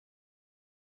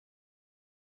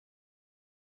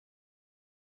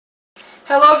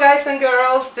Hello guys and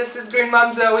girls, this is Green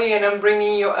Mom Zoe and I'm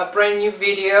bringing you a brand new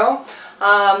video.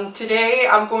 Today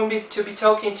I'm going to be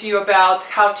talking to you about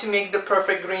how to make the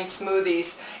perfect green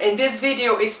smoothies. And this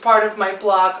video is part of my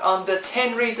blog on the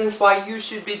 10 reasons why you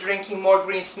should be drinking more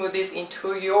green smoothies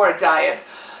into your diet.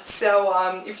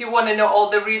 So if you want to know all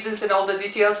the reasons and all the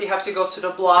details, you have to go to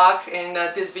the blog, and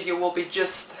this video will be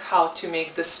just how to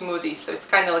make the smoothie. So it's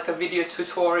kind of like a video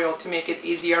tutorial to make it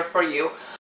easier for you.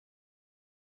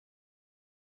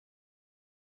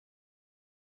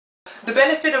 The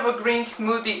benefit of a green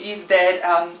smoothie is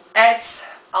that adds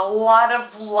a lot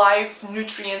of life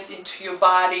nutrients into your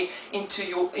body,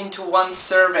 into one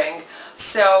serving.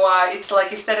 So it's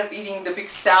like, instead of eating the big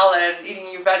salad,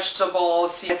 eating your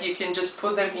vegetables, you can just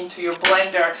put them into your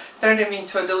blender, turn them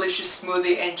into a delicious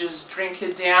smoothie and just drink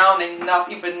it down and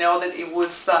not even know that it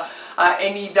was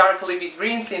any dark leafy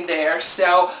greens in there.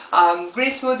 So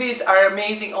green smoothies are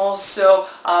amazing also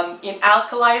in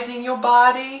alkalizing your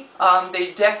body.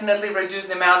 They definitely reduce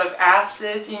the amount of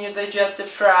acid in your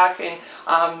digestive tract and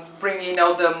bring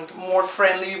the more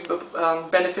friendly,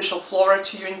 beneficial flora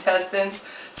to your intestines.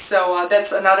 So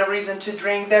that's another reason to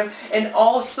drink them. And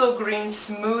also green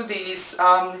smoothies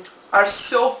are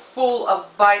so full of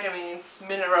vitamins,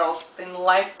 minerals, and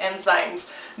life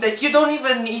enzymes that you don't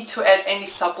even need to add any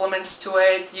supplements to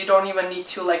it. You don't even need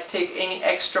to take any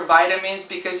extra vitamins,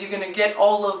 because you're going to get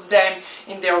all of them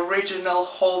in the original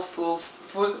whole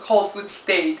food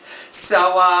state.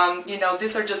 So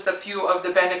these are just a few of the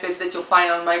benefits that you'll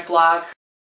find on my blog.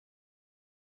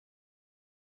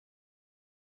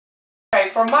 Okay,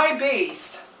 for my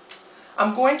base,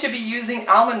 I'm going to be using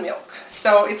almond milk.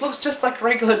 So it looks just like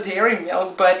regular dairy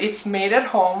milk, but it's made at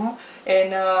home,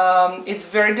 and it's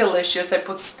very delicious. I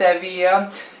put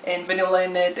stevia and vanilla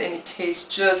in it, and it tastes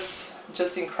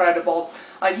just incredible.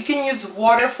 You can use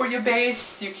water for your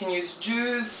base, you can use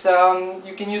juice,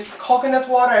 you can use coconut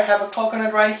water. I have a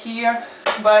coconut right here,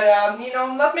 but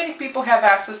not many people have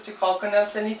access to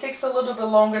coconuts, and it takes a little bit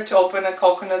longer to open a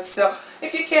coconut. So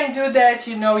if you can't do that,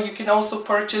 you can also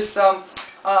purchase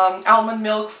almond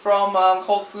milk from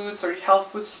Whole Foods or health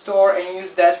food store and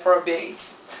use that for a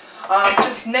base.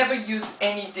 Just never use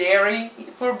any dairy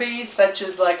for base, such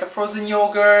as like a frozen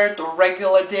yogurt or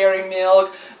regular dairy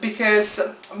milk, because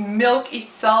milk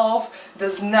itself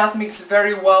does not mix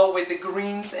very well with the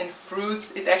greens and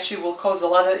fruits. It actually will cause a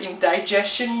lot of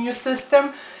indigestion in your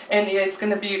system, and it's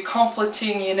going to be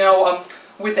conflicting,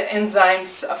 with the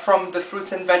enzymes from the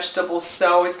fruits and vegetables,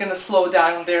 so it's going to slow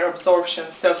down their absorption.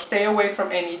 So stay away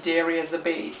from any dairy as a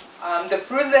base. The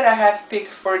fruits that I have picked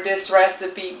for this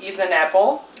recipe is an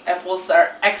apple. Apples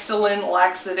are excellent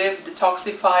laxative,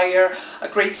 detoxifier, a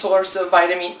great source of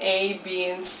vitamin A, B,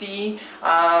 and C,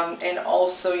 and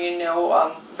also,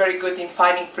 very good in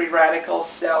fighting free radicals.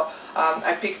 So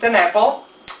I picked an apple.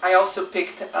 I also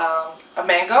picked a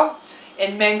mango.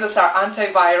 And mangoes are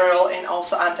antiviral and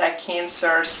also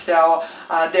anti-cancer, so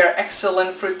they're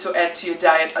excellent fruit to add to your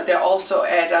diet. They also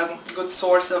add a good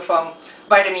source of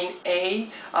vitamin A,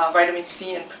 vitamin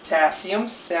C, and potassium.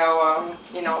 So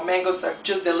mangoes are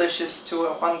just delicious too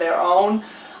on their own.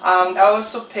 I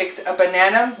also picked a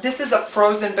banana. This is a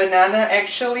frozen banana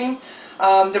actually.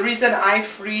 The reason I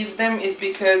freeze them is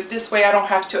because this way I don't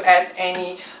have to add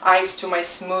any ice to my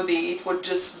smoothie. It would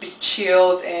just be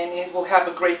chilled and it will have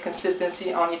a great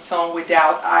consistency on its own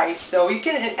without ice. So you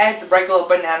can add the regular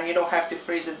banana, you don't have to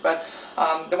freeze it, but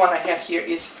the one I have here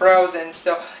is frozen.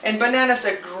 And bananas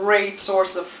are a great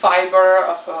source of fiber,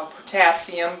 of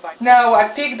potassium. Now I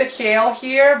picked the kale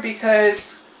here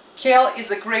because kale is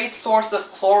a great source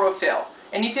of chlorophyll.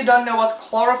 And if you don't know what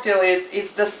chlorophyll is,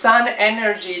 it's the sun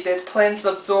energy that plants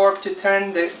absorb to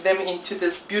turn them into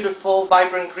this beautiful,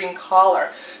 vibrant green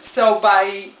color. So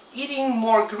by eating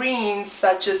more greens,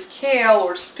 such as kale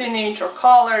or spinach or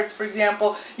collards, for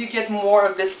example, you get more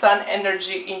of the sun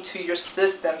energy into your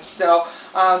system. So,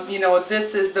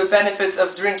 this is the benefits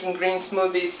of drinking green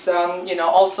smoothies,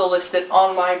 also listed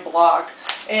on my blog.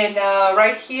 And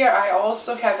right here, I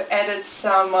also have added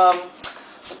some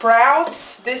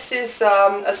sprouts. This is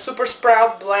a super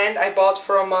sprout blend I bought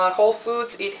from Whole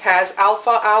Foods. It has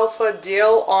alfalfa,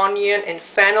 dill, onion, and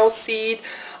fennel seed.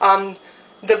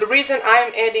 The reason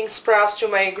I'm adding sprouts to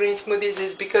my green smoothies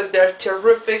is because they're a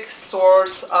terrific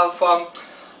source of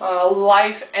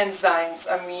life enzymes.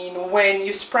 I mean, when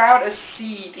you sprout a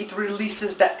seed, it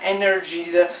releases the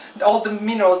energy, all the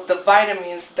minerals, the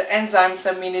vitamins, the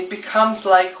enzymes. I mean, it becomes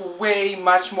like way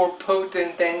much more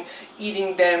potent than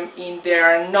eating them in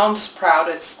their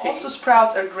non-sprouted state. Also,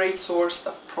 sprouts are a great source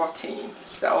of protein.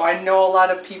 So I know a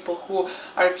lot of people who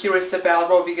are curious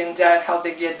about raw vegan diet, how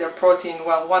they get their protein.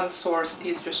 Well, one source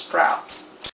is your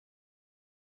sprouts.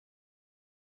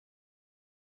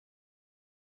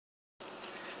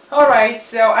 Alright,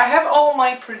 so I have all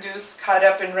my produce cut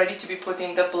up and ready to be put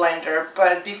in the blender,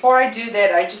 but before I do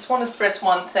that, I just want to stress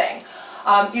one thing.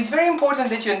 It's very important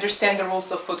that you understand the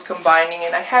rules of food combining,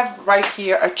 and I have right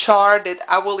here a chart that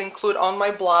I will include on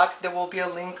my blog. There will be a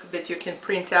link that you can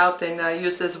print out and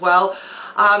use as well.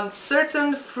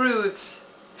 Certain fruits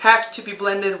have to be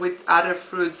blended with other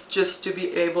fruits just to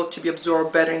be able to be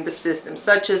absorbed better in the system,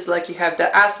 such as like you have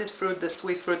the acid fruit, the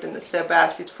sweet fruit, and the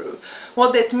sub-acid fruit.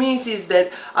 What that means is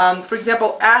that, for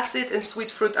example, acid and sweet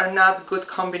fruit are not good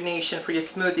combination for your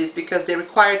smoothies because they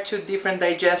require two different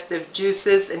digestive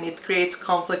juices and it creates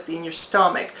conflict in your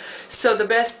stomach. So the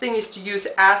best thing is to use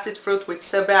acid fruit with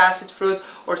sub-acid fruit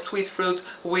or sweet fruit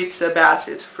with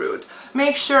sub-acid fruit.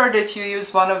 Make sure that you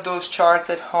use one of those charts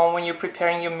at home when you're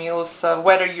preparing your meals,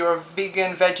 whether you're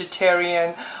vegan,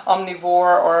 vegetarian,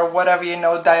 omnivore, or whatever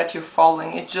diet you're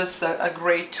following. It's just a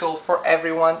great tool for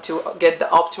everyone to get the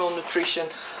optimal nutrition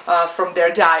from their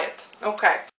diet.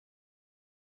 Okay.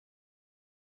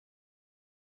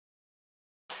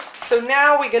 So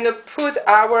now we're going to put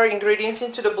our ingredients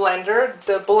into the blender.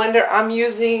 The blender I'm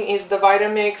using is the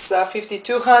Vitamix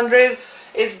 5200.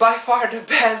 It's by far the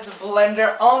best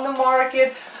blender on the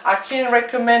market. I can't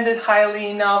recommend it highly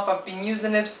enough. I've been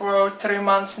using it for 3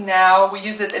 months now. We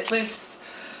use it at least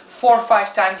 4 or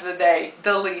 5 times a day,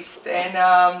 the least.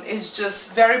 And it's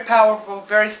just very powerful,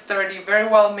 very sturdy, very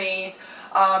well made.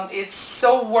 It's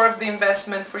so worth the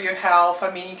investment for your health.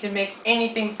 I mean, you can make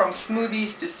anything from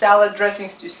smoothies to salad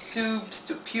dressings to soups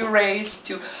to purees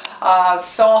to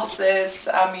sauces.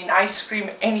 I mean, ice cream,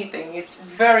 anything. It's a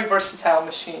very versatile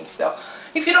machine. So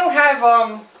if you don't have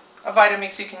a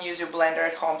Vitamix, you can use your blender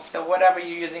at home. So whatever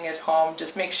you're using at home,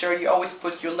 just make sure you always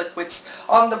put your liquids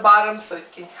on the bottom so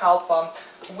it can help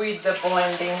with the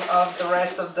blending of the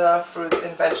rest of the fruits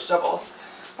and vegetables.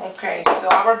 Okay, so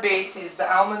our base is the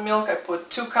almond milk. I put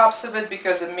 2 cups of it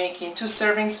because I'm making 2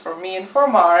 servings for me and for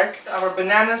Mark. Our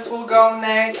bananas will go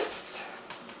next.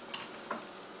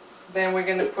 Then we're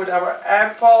going to put our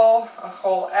apple, a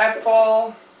whole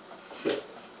apple.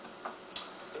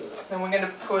 Then we're going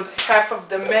to put half of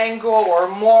the mango or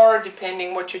more,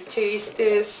 depending what your taste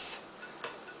is.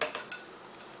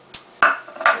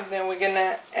 And then we're going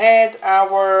to add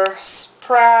our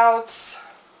sprouts.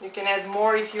 You can add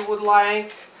more if you would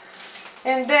like.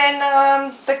 And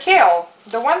then the kale.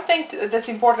 The one thing that's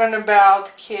important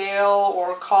about kale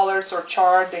or collards or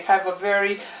chard, they have a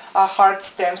very hard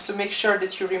stem, so make sure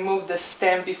that you remove the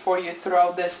stem before you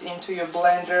throw this into your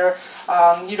blender.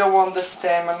 You don't want the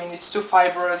stem. I mean, it's too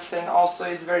fibrous and also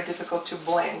it's very difficult to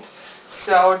blend.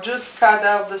 So just cut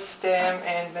out the stem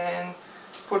and then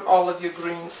put all of your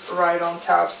greens right on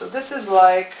top. So this is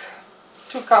like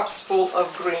 2 cups full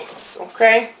of greens,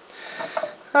 okay?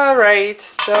 Alright,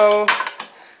 so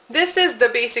this is the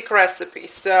basic recipe.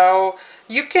 So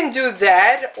you can do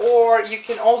that, or you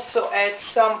can also add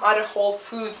some other whole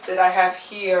foods that I have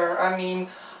here. I mean,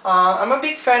 I'm a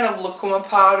big fan of lucuma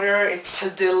powder. It's a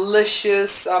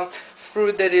delicious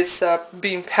fruit that is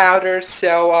bean powder,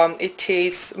 so it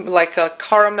tastes like a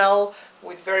caramel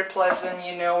with very pleasant,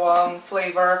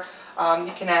 flavor.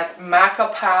 You can add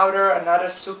maca powder, another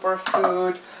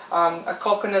superfood, a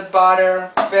coconut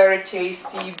butter, very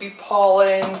tasty, bee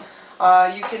pollen.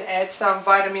 You can add some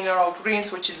vitamin mineral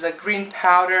greens, which is a green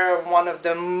powder, one of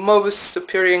the most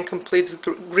superior and complete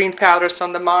green powders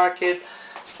on the market.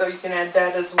 So you can add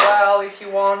that as well if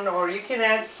you want, or you can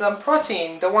add some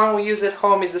protein. The one we use at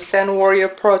home is the Sand Warrior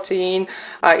protein.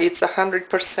 It's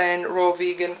 100% raw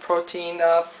vegan protein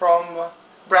from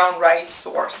brown rice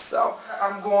source. So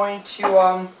I'm going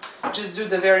to just do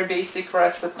the very basic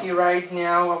recipe right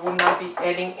now. I will not be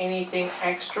adding anything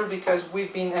extra because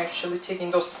we've been actually taking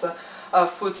those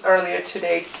foods earlier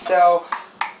today. So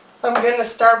I'm going to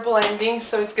start blending,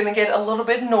 so it's going to get a little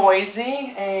bit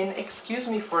noisy, and excuse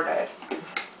me for that.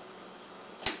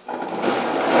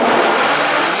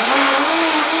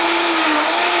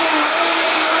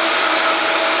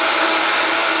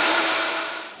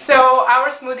 So our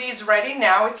smoothie is ready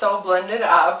now. It's all blended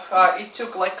up. It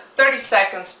took like 30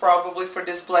 seconds probably for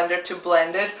this blender to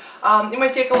blend it. It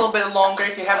might take a little bit longer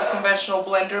if you have a conventional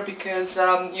blender because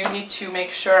you need to make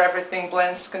sure everything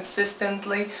blends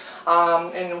consistently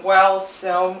and well.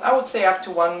 So I would say up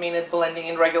to 1 minute blending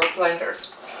in regular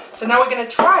blenders. So now we're going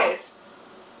to try it.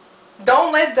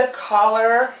 Don't let the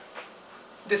color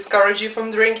discourage you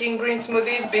from drinking green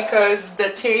smoothies because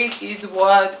the taste is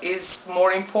what is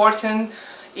more important.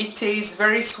 It tastes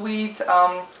very sweet.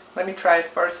 Let me try it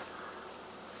first.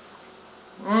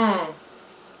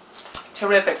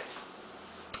 Terrific.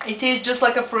 It tastes just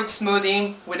like a fruit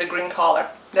smoothie with a green color.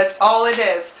 That's all it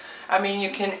is. I mean, you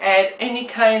can add any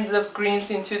kinds of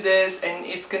greens into this and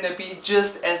it's gonna be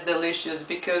just as delicious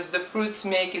because the fruits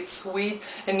make it sweet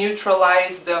and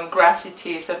neutralize the grassy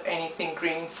taste of anything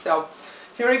green. So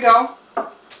here we go.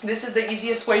 This is the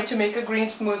easiest way to make a green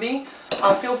smoothie.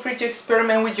 Feel free to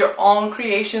experiment with your own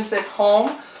creations at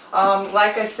home.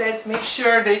 Like I said, make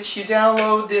sure that you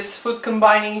download this food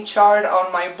combining chart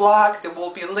on my blog. There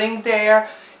will be a link there,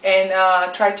 and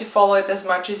try to follow it as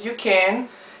much as you can.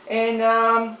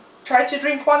 And try to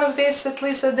drink one of these at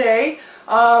least a day,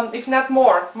 if not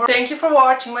more. Thank you for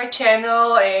watching my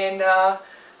channel, and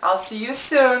I'll see you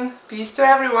soon. Peace to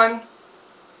everyone.